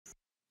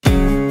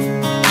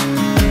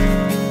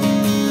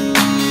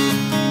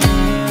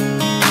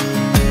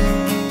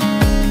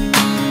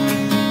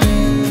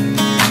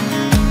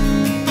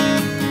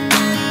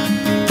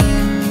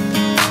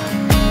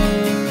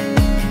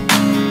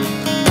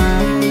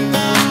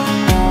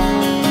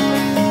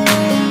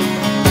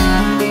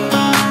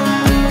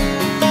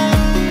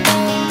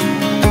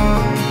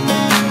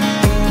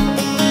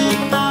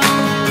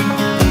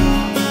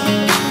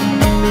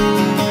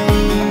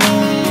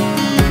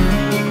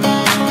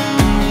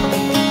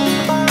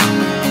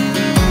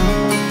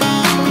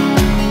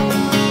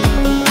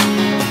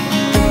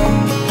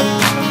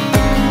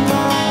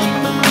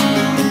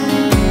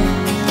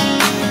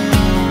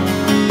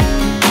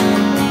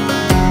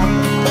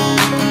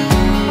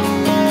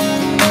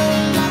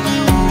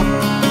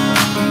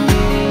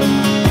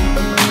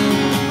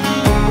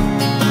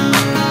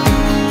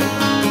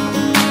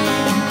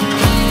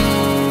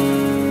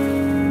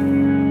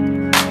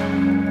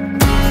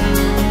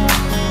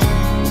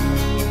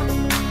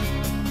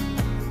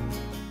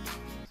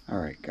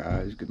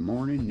Alright guys, good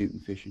morning. Newton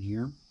Fishing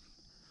here.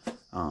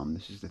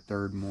 This is the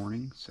third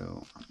morning,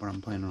 so what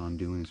I'm planning on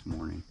doing this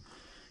morning,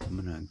 I'm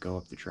gonna go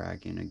up the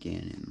track again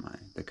in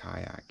the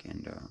kayak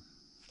and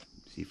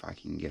see if I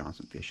can get on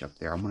some fish up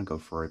there. I'm gonna go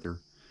further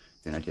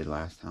than I did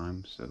last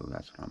time, so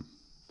that's what I'm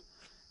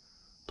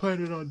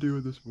planning on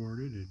doing this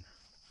morning and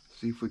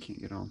see if we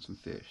can't get on some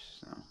fish.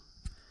 So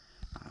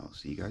I will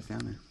see you guys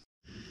down there.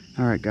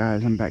 Alright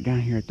guys, I'm back down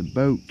here at the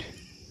boat,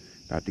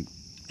 about to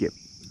get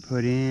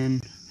put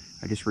in.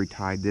 I just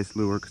retied this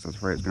lure because I was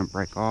afraid it was going to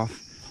break off.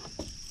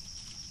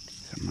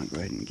 So I'm going to go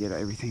ahead and get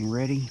everything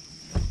ready.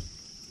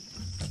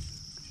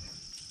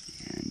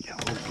 And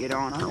we'll get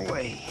on our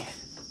way.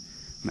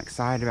 I'm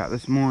excited about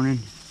this morning.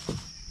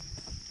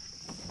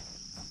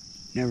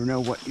 Never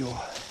know what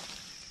you'll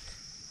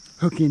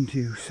hook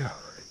into, so.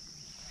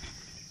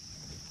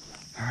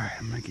 Alright,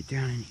 I'm going to get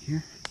down in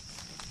here.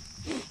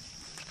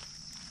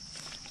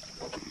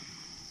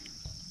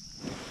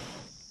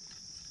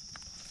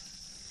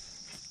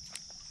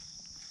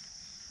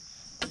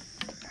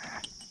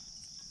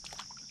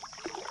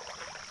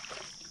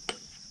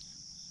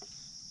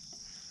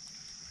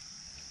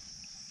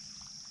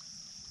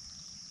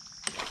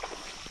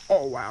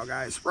 Oh wow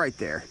guys, right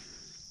there.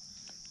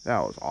 That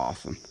was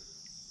awesome.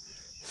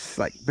 It's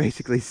like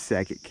basically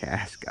second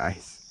cast,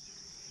 guys.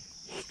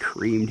 He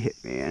creamed it,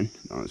 man,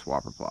 on his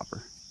whopper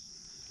plopper.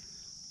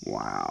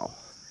 Wow,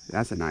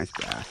 that's a nice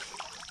bass.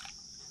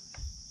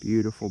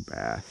 Beautiful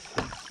bass.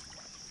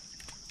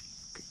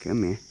 Okay,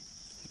 come here.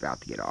 He's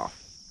about to get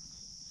off.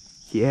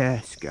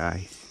 Yes,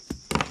 guys.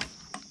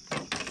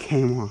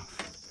 Came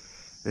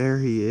off. There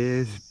he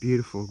is.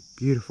 Beautiful,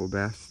 beautiful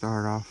bass to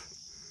start off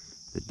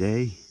the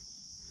day.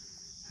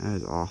 That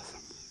is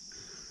awesome.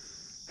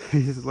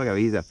 Just look at him.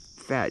 He's a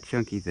fat,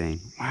 chunky thing.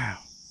 Wow.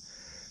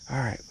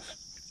 Alright, let's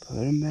put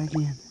him back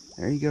in.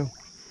 There you go.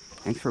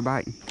 Thanks for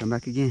biting. Come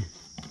back again.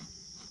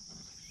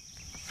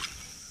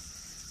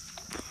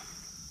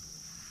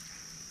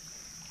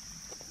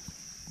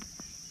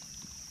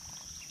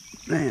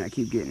 Man, I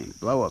keep getting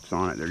blow-ups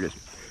on it. They're just...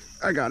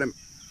 I got him.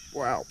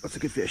 Wow, that's a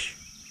good fish.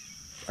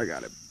 I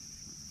got him.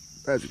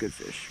 That's a good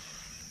fish.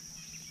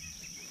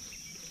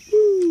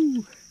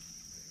 Woo!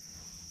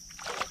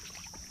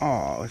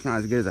 Oh, it's not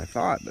as good as I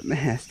thought, but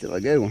man, that's still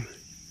a good one.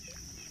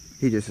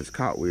 He just is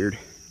caught weird.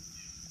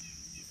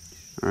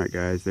 Alright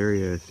guys, there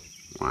he is.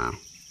 Wow,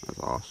 that's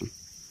awesome.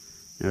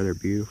 Another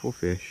beautiful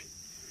fish.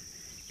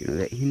 Gonna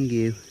let him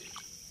go.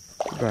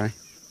 Goodbye.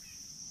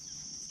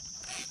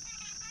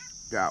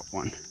 Got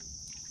one.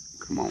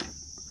 Come on.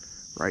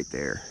 Right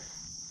there.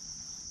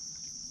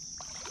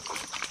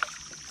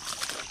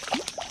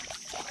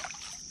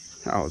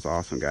 That was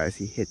awesome, guys.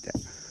 He hit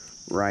that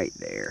right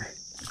there.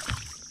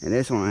 And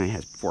this one only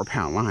has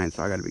 4-pound line,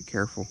 so I gotta be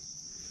careful.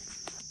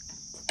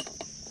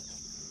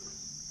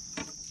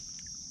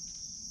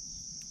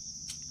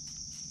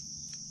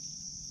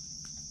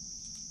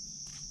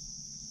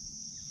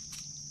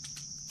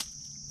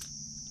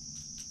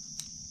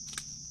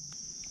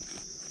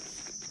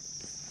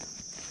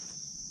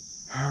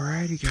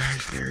 Alrighty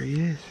guys, there he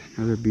is.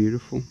 Another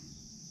beautiful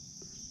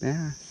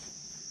bass.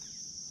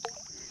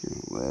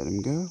 Gonna let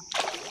him go.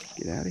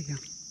 Get out of here.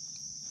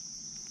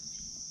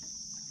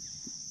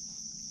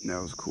 That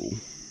was cool.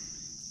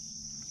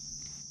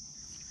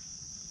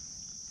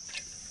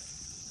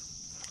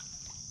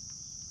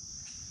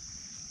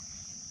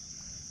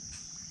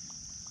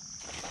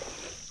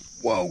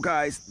 Whoa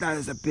guys, that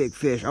is a big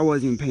fish. I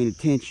wasn't even paying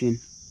attention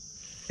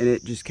and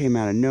it just came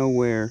out of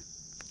nowhere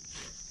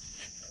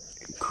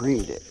and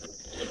creamed it.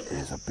 It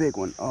is a big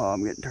one. Oh,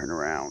 I'm getting turned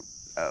around.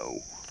 Oh.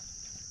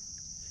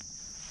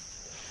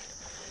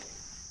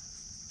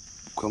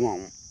 Come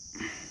on.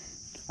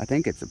 I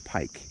think it's a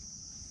pike.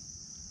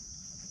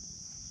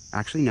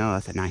 Actually, no,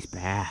 that's a nice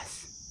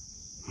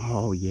bass.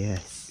 Oh,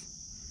 yes.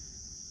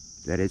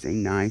 That is a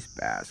nice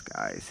bass,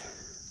 guys.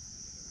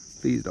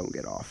 Please don't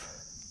get off.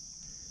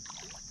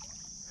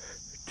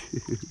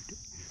 Dude.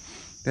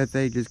 That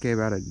thing just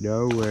came out of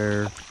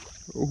nowhere.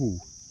 Oh.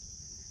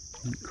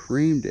 He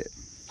creamed it.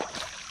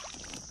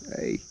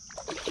 Hey.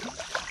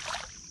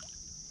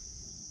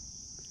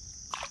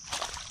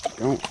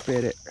 Don't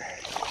fit it.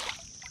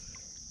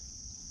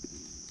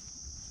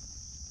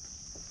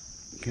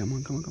 Come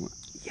on, come on, come on.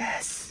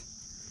 Yes!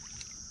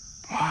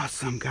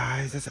 Awesome,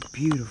 guys. That's a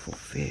beautiful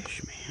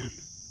fish, man.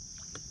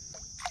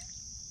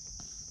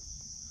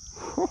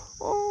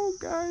 Oh,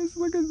 guys,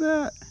 look at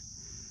that.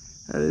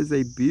 That is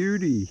a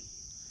beauty.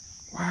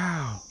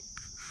 Wow.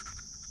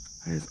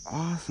 That is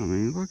awesome. I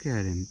mean, look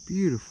at him.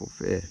 Beautiful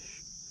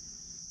fish.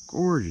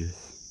 Gorgeous.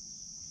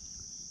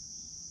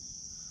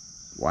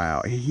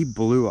 Wow. He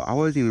blew up. I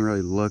wasn't even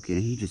really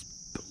looking. He just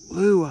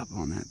blew up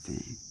on that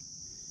thing.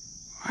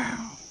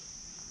 Wow.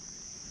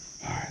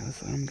 Alright,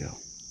 let's let him go.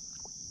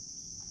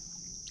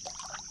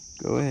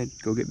 Go ahead,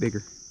 go get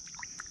bigger.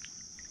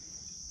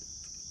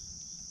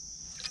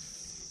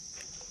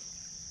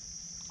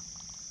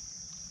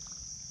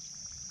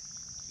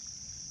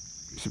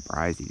 I'm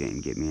surprised he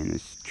didn't get me in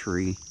this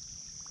tree.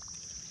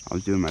 I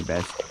was doing my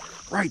best.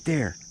 Right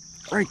there,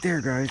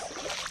 guys.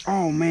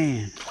 Oh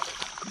man.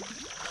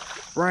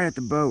 Right at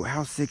the boat.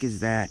 How sick is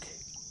that?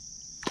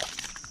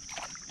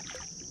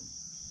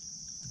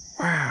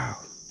 Wow.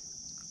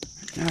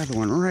 Another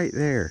one right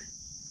there.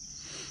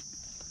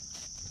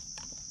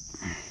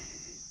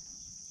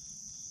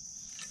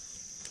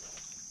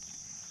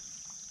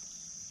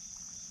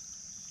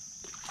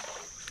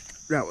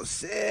 That was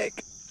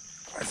sick.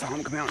 I saw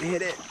him come out and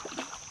hit it.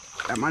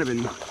 That might have been...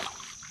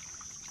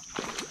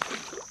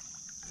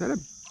 Is that a...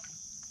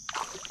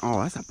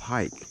 Oh, that's a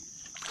pike.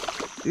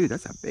 Dude,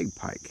 that's a big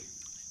pike.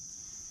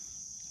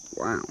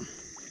 Wow.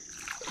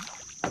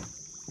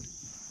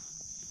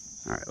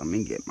 Alright, let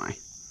me get my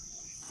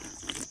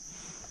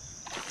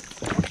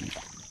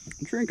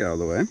drink out of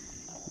the way.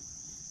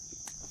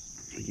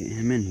 Get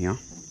him in here.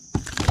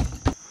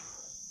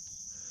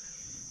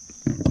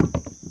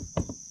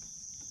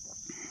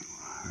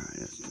 Alright,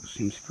 that still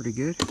seems pretty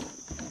good.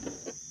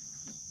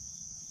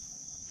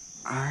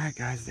 Alright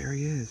guys, there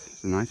he is.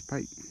 It's a nice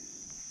pike.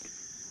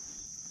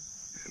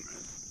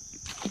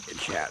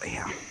 Get you out of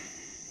here.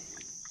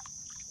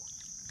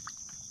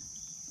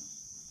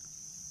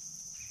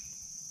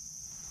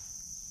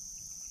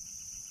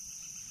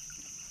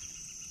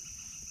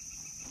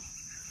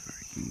 If I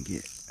can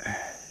get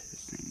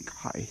this thing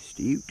high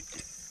stewed.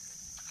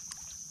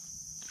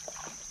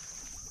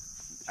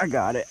 I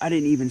got it. I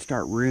didn't even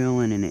start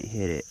reeling and it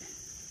hit it.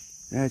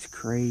 That's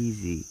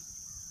crazy.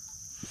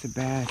 It's a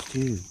bass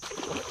too.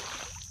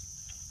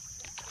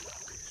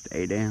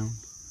 Stay down.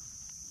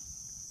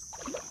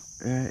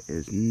 That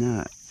is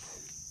nuts.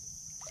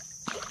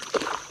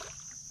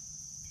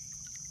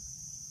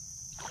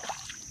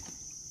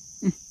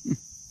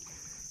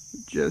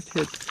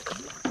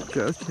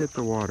 just hit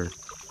the water.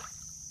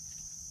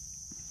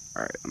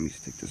 All right, let me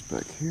stick this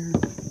back here.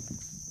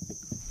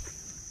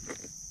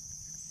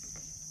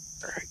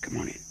 All right, come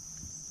on in.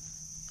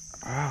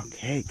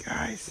 Okay,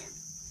 guys.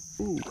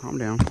 Ooh, calm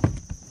down.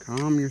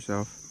 Calm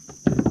yourself.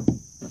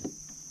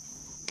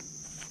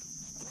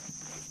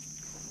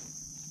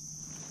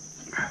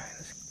 All right,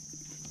 let's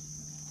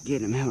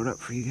get him held up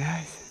for you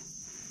guys.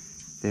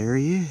 There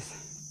he is.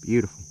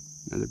 Beautiful.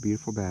 Another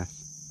beautiful bass.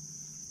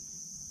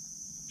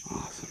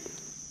 Awesome.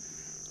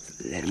 So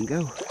let him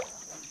go.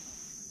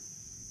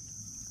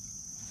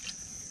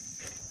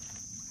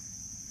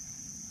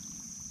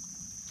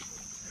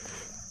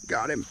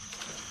 Got him.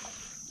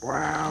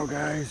 Wow,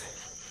 guys.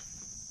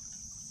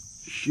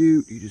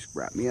 Shoot, you just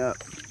wrapped me up.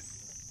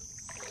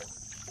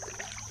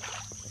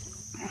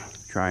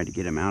 Trying to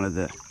get him out of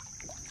the...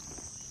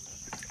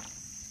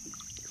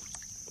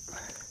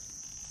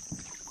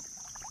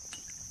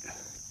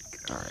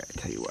 Alright, I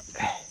tell you what.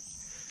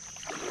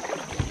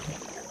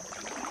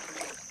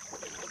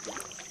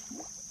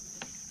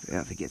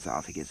 Yeah, if he gets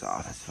off, he gets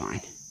off. That's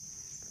fine.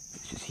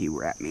 It's just he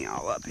wrapped me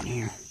all up in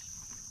here.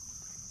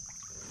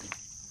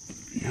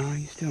 No,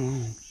 he's still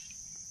on.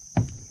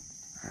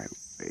 Alright,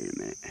 wait a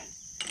minute.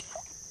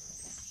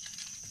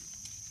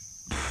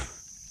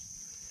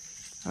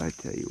 I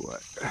tell you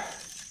what.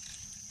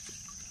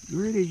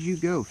 Where did you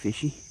go,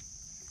 fishy?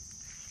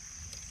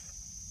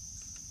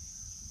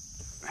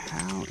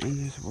 How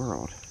in this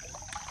world?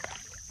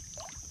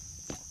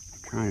 I'm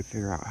trying to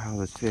figure out how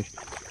this fish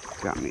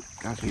got me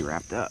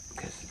wrapped up,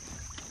 because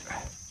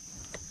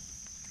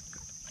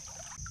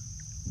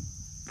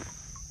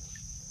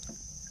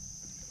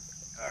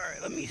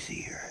alright, let me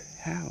see here.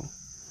 How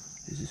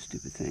is this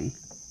stupid thing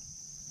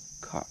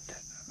caught?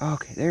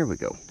 Okay, there we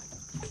go.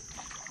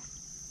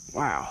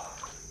 Wow.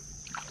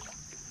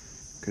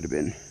 Could have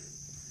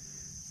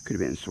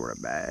been sort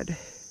of bad.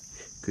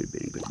 Could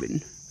have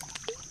been.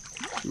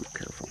 Ooh,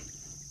 careful.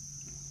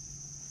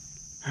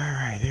 All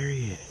right, there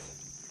he is.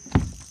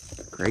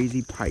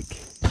 Crazy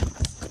pike.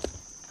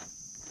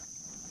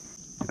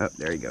 Oh,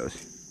 there he goes.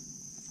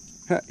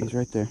 Huh, he's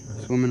right there,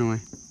 swimming away.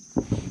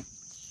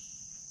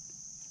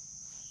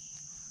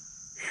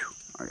 Whew,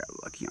 I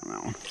got lucky on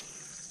that one.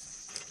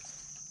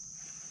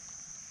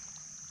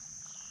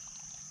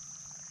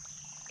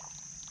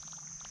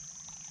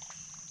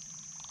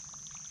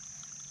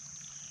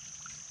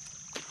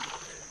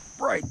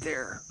 Right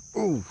there.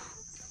 Ooh.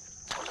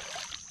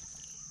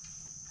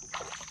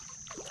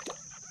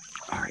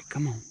 All right,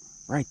 come on.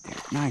 Right there.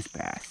 Nice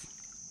bass.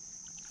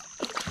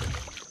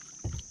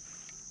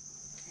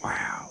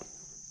 Wow.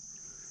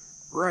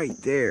 Right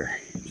there.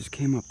 Just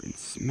came up and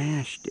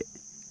smashed it.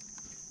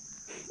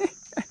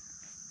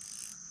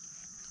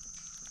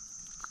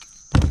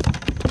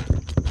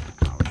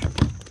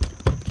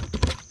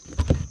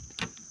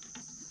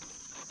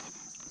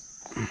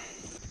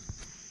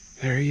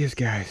 There he is,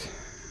 guys.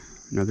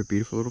 Another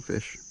beautiful little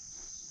fish.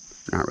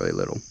 Not really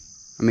little.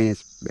 I mean,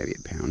 it's maybe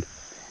a pound.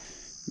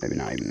 Maybe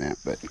not even that,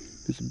 but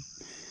it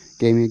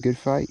gave me a good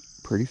fight.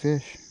 Pretty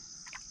fish.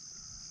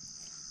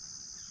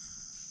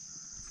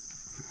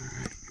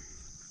 Alright.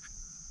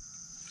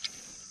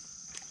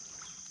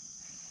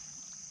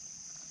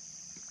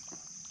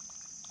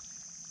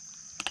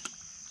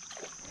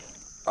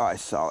 Oh, I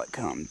saw it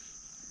come.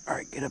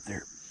 Alright, get up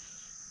there.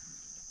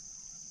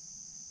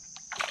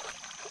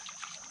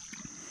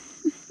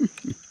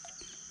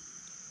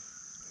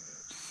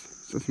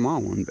 It's a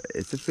small one, but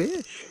it's a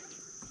fish.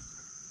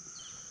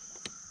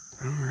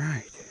 All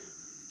right.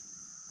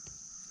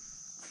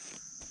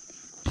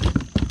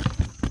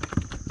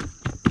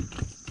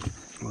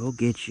 We'll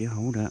get you.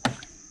 Hold up.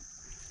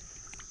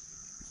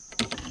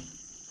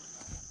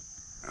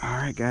 All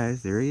right,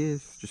 guys. There he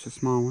is. Just a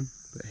small one.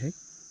 But hey,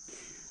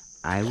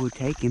 I will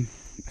take him.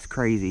 It's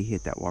crazy. He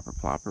hit that whopper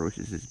plopper, which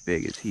is as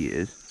big as he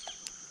is.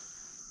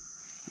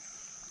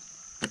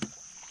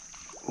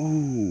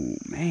 Oh,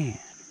 man.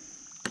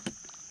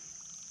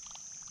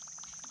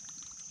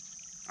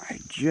 I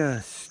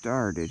just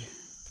started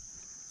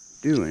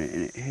doing it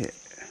and it hit.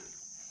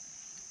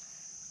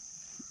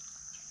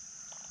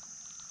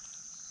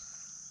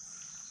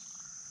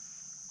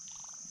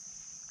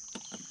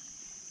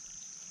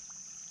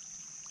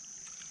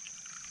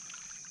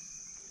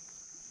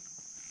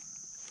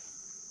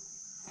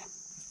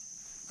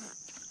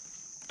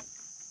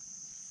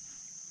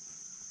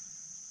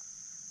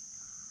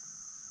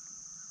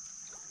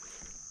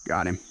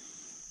 Got him.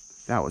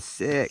 That was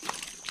sick.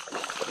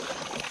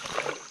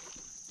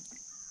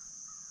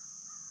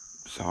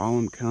 Saw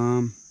him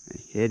come and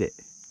hit it.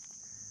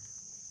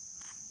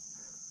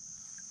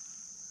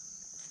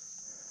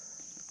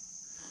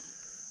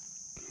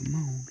 Come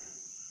on.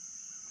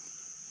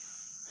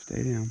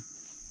 Stay down.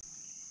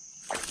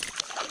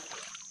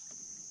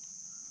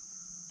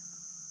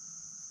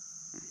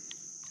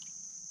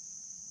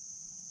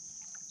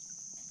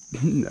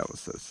 That was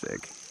so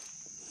sick.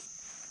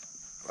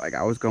 Like,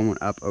 I was going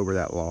up over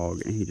that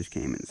log and he just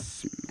came and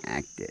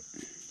smacked it.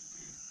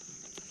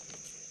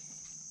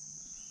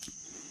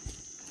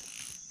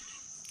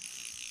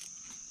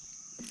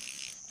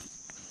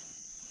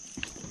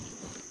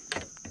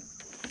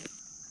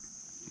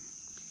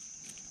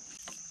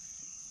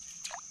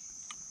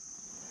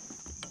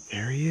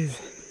 There he is.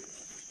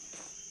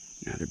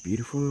 Another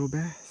beautiful little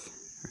bass.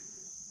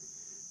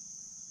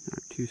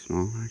 Not too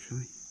small,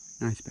 actually.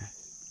 Nice bass.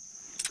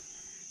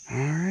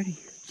 Alrighty.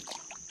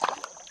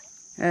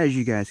 As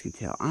you guys can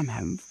tell, I'm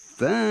having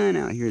fun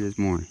out here this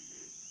morning.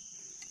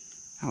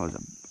 That was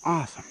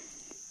awesome.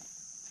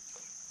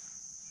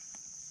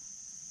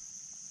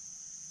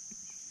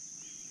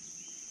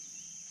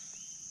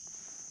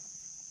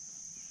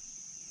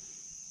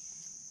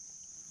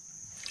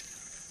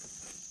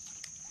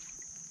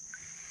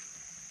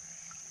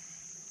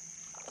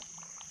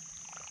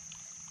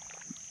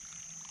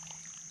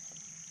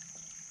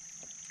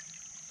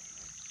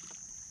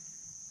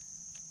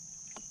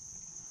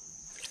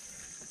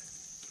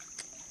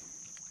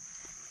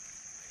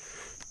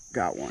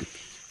 Got one.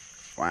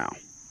 Wow.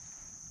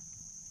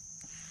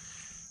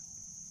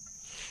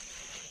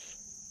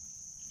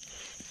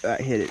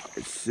 That hit it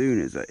as soon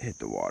as it hit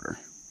the water.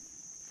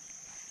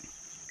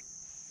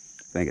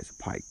 I think it's a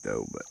pike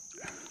though, but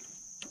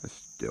that's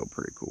still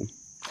pretty cool.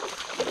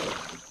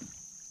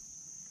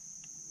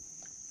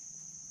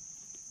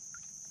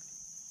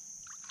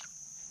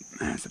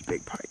 That's a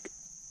big pike.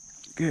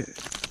 Good.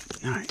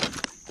 Nice.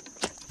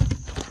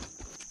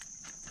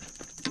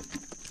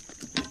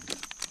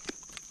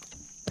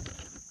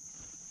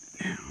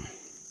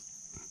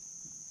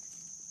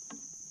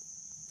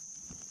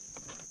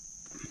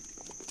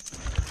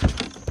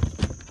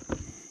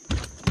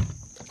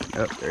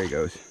 Oh, there he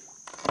goes.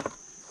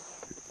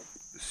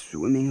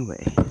 Swimming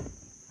away.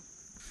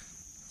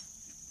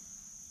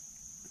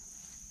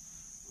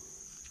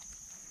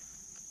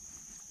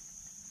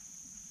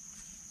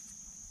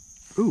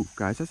 Ooh,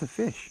 guys, that's a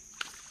fish.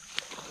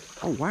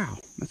 Oh, wow.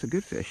 That's a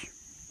good fish.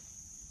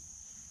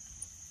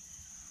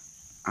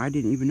 I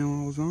didn't even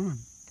know I was on.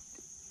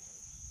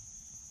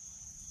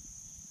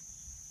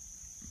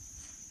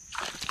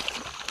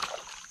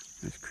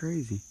 That's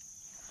crazy.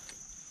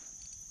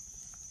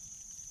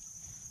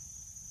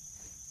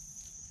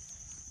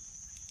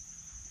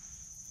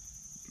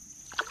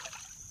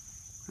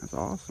 That's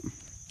awesome.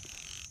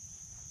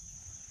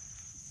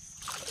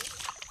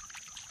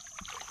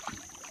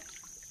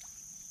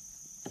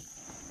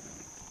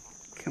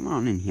 Come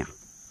on in here.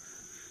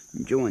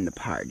 Join the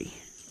party.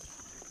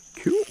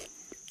 Cool.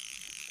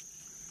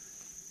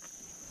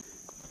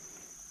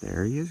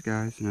 There he is,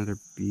 guys. Another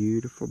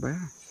beautiful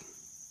bass.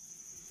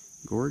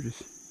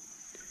 Gorgeous.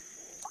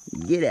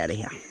 Get out of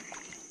here.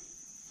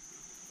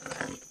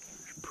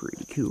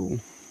 Pretty cool.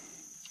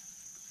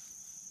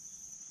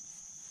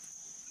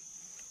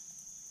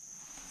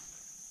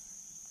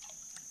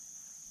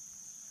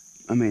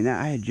 I mean,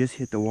 I had just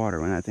hit the water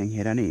when that thing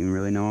hit. I didn't even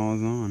really know I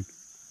was on.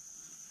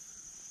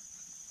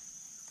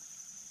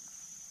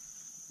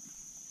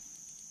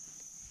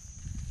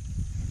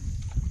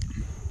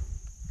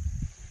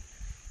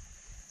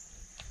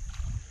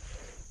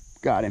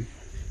 Got him.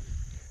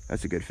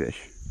 That's a good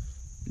fish.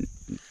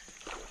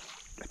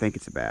 I think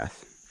it's a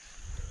bass.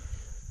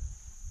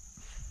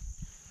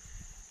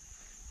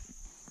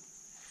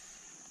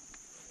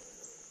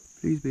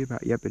 Please be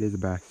about. Yep, it is a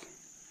bass.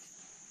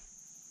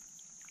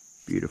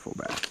 Beautiful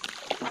bass.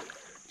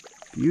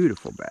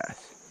 Beautiful bass.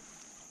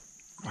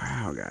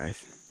 Wow,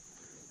 guys.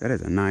 That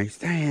is a nice,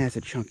 dang, that's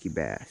a chunky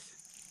bass.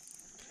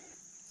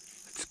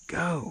 Let's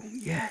go.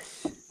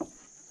 Yes.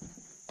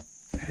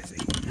 That is a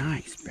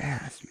Nice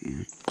bass,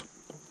 man.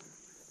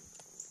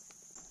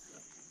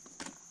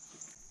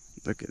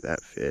 Look at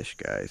that fish,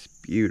 guys.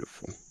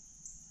 Beautiful.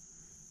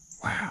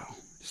 Wow.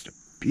 Just a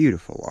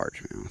beautiful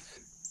largemouth.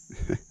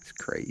 It's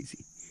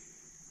crazy.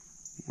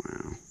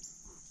 Wow.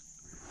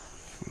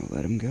 We'll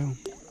let him go.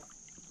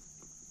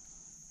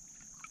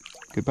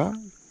 Goodbye.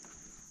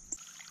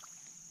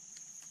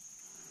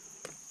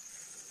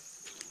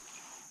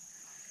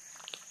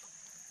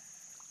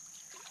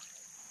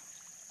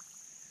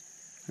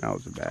 That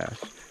was a bass.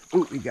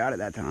 Ooh, we got it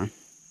that time.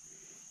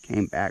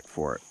 Came back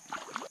for it.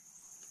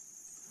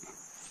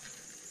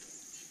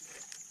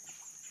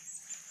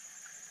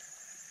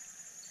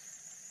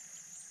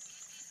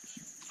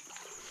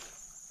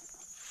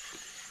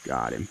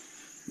 Got him.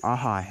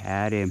 Aha, I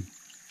had him.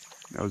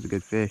 That was a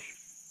good fish.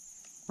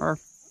 Or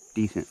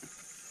decent.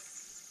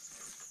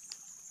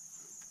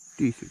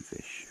 Decent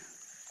fish.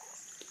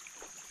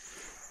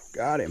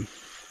 Got him.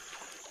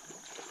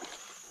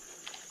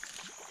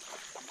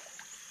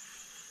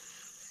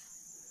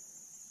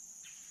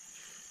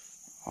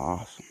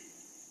 Awesome.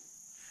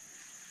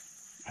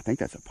 I think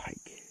that's a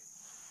pike.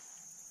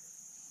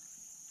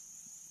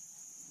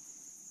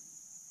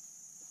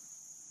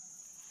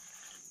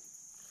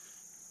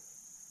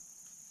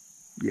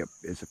 Yep,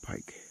 it's a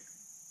pike.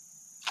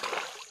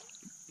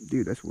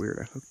 Dude, that's weird.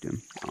 I hooked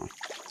him. Oh,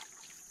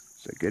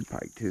 it's a good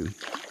pike too.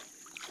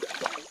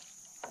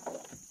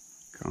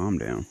 Calm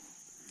down.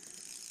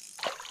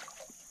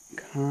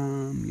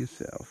 Calm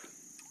yourself.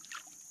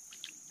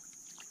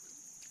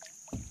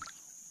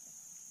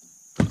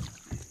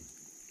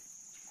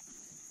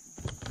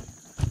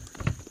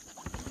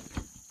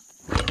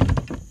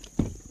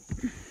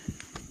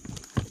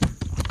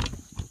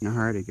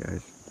 Alrighty,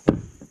 guys.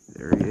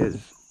 There he is.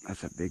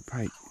 That's a big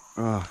pike.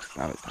 Oh,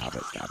 stop it, stop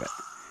it, stop it.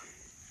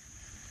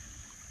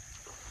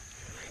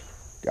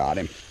 Got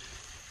him.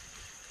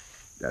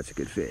 That's a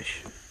good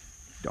fish.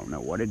 Don't know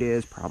what it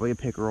is. Probably a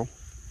pickerel.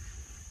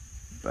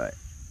 But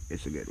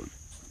it's a good one.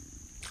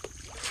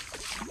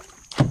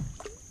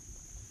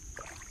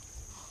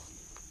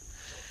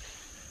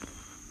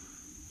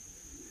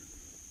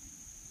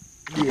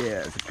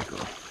 Yeah, it's a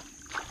pickerel.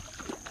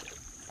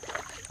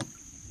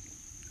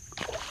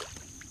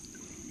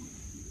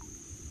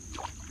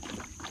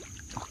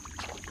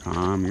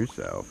 Calm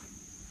yourself.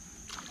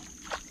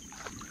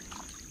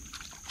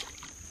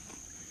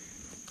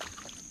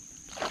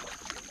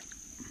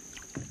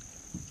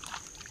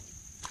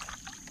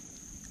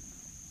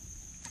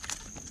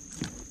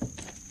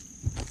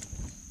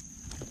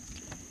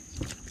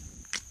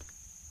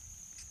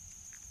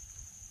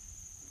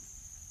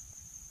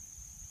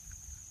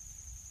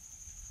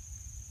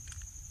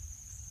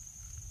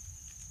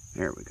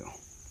 There we go.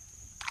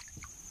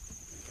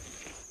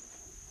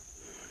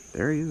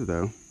 There he is,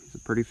 though. He's a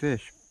pretty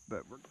fish.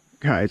 But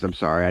guys, I'm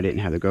sorry I didn't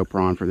have the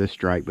GoPro on for this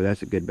strike, but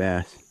that's a good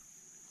bass.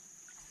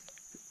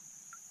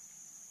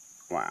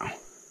 Wow.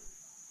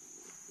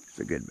 It's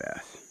a good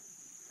bass.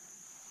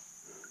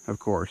 Of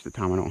course, the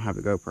time I don't have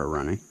the GoPro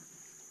running,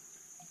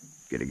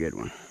 get a good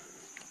one.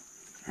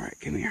 All right,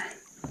 come here.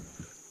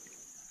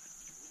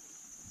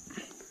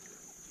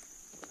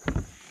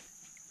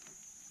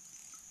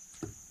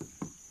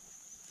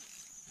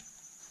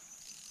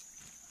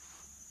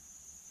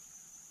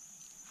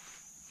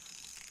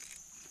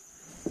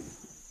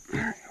 All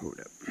right, hold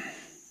up.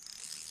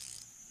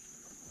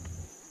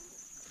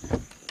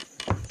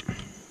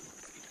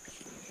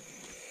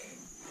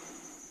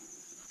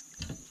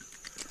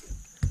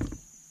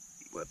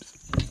 Whoops.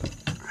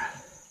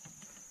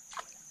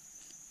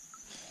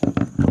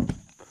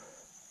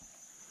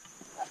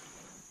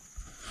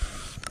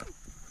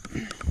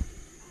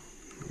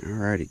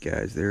 Alrighty,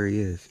 guys, there he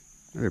is.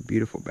 Another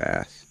beautiful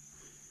bass.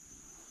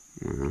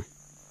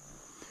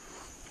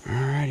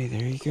 Alrighty,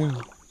 there you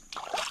go.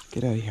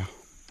 Get out of here.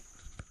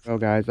 Well,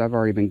 guys, I've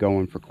already been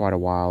going for quite a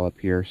while up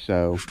here,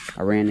 so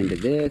I ran into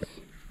this.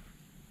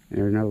 And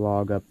there's no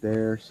log up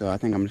there, so I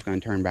think I'm just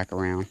going to turn back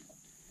around.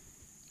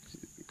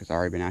 Because I've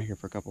already been out here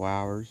for a couple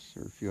hours,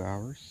 or a few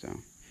hours, so.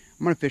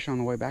 I'm going to fish on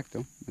the way back,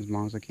 though, as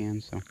long as I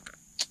can, so.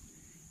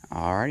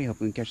 Alrighty,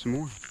 hopefully we can catch some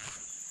more.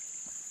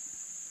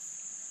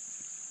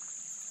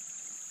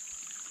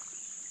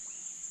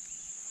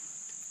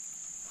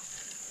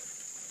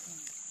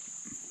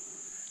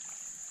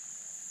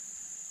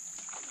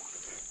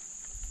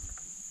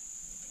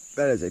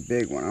 That is a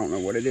big one. I don't know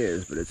what it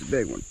is, but it's a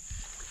big one.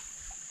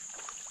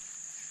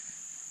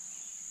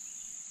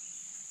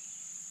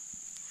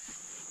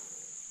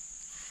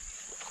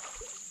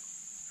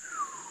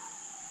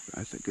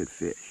 That's a good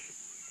fish.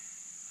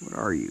 What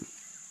are you?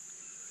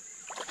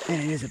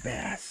 And it is a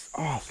bass.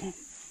 Awesome.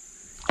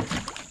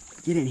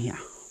 Get in here.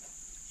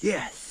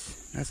 Yes.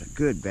 That's a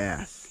good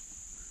bass.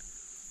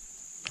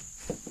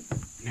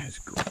 That's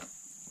great.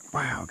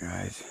 Wow,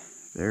 guys.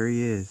 There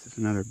he is. It's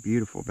another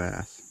beautiful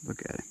bass.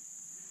 Look at him.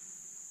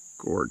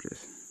 Gorgeous.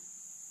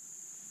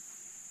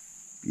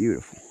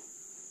 Beautiful.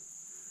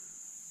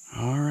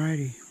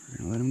 Alrighty. We're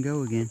going to let him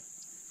go again.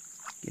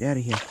 Get out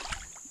of here.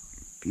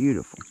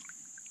 Beautiful.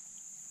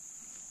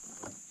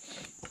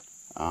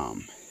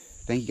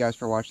 thank you guys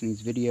for watching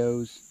these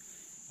videos.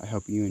 I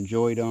hope you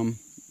enjoyed them.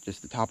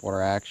 Just the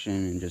topwater action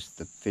and just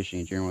the fishing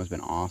in general has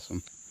been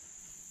awesome.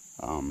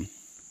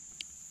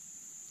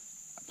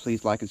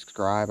 Please like and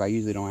subscribe. I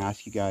usually don't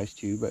ask you guys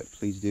to, but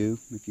please do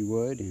if you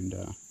would. And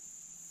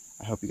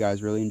I hope you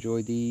guys really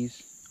enjoyed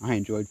these. I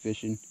enjoyed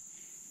fishing.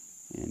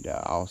 And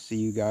I'll see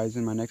you guys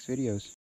in my next videos.